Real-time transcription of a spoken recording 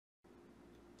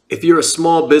If you're a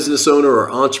small business owner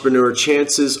or entrepreneur,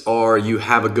 chances are you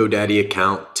have a GoDaddy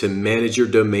account to manage your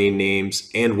domain names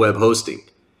and web hosting.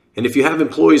 And if you have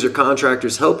employees or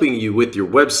contractors helping you with your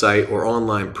website or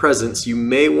online presence, you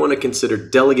may want to consider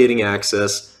delegating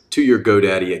access to your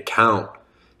GoDaddy account.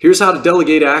 Here's how to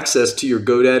delegate access to your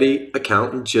GoDaddy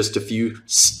account in just a few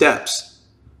steps.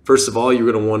 First of all, you're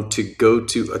going to want to go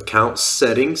to Account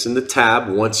Settings in the tab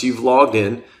once you've logged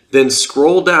in, then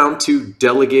scroll down to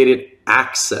Delegated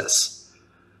Access,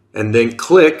 and then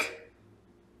click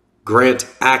Grant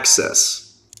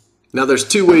Access. Now there's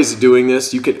two ways of doing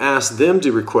this. You can ask them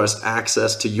to request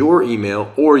access to your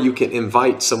email, or you can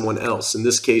invite someone else. In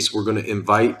this case, we're going to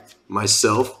invite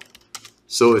myself.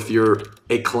 So if you're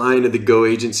a client of the Go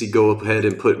agency, go ahead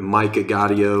and put Micah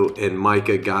Gaudio and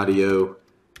Micah Gaudio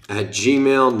at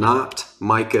Gmail, not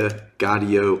Micah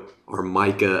Gaudio or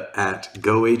Micah at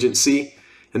Go agency.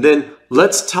 And then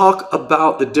let's talk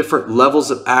about the different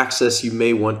levels of access you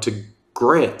may want to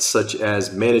grant, such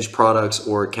as manage products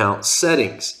or account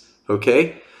settings.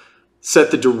 Okay,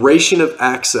 set the duration of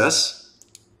access.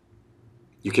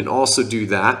 You can also do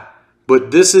that,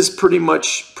 but this is pretty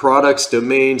much products,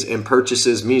 domains, and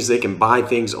purchases. Means they can buy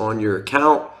things on your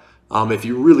account. If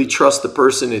you really trust the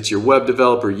person, it's your web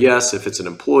developer, yes. If it's an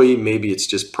employee, maybe it's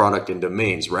just product and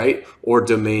domains, right? Or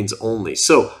domains only.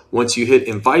 So once you hit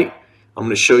invite, I'm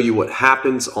going to show you what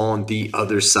happens on the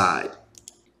other side.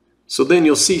 So then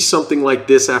you'll see something like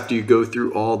this after you go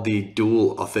through all the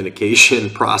dual authentication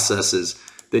processes.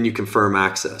 Then you confirm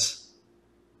access.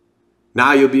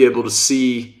 Now you'll be able to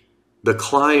see the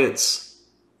client's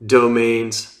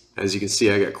domains. As you can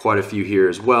see, I got quite a few here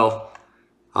as well,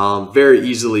 very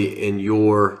easily in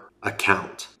your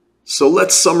account. So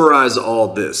let's summarize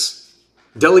all this.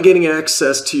 Delegating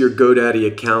access to your GoDaddy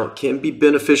account can be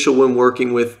beneficial when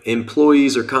working with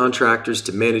employees or contractors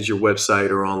to manage your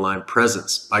website or online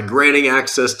presence. By granting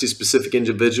access to specific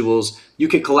individuals, you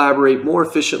can collaborate more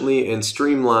efficiently and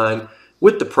streamline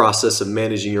with the process of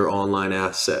managing your online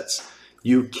assets.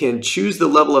 You can choose the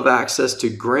level of access to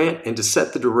grant and to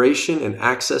set the duration and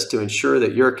access to ensure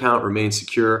that your account remains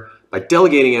secure. By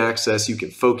delegating access, you can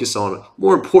focus on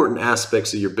more important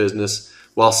aspects of your business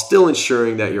while still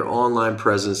ensuring that your online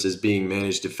presence is being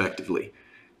managed effectively.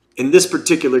 In this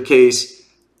particular case,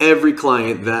 every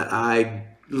client that I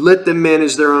let them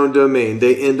manage their own domain,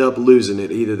 they end up losing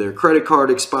it. Either their credit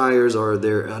card expires or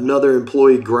another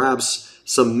employee grabs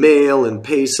some mail and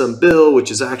pays some bill, which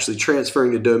is actually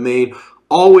transferring the domain.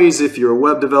 Always, if you're a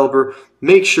web developer,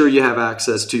 make sure you have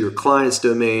access to your client's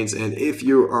domains. And if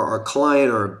you are a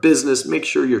client or a business, make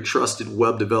sure your trusted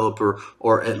web developer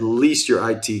or at least your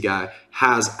IT guy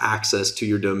has access to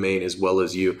your domain as well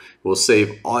as you. It will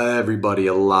save everybody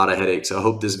a lot of headaches. I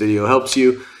hope this video helps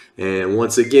you. And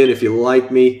once again, if you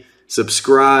like me,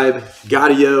 subscribe,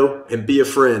 Gaudio, and be a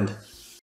friend.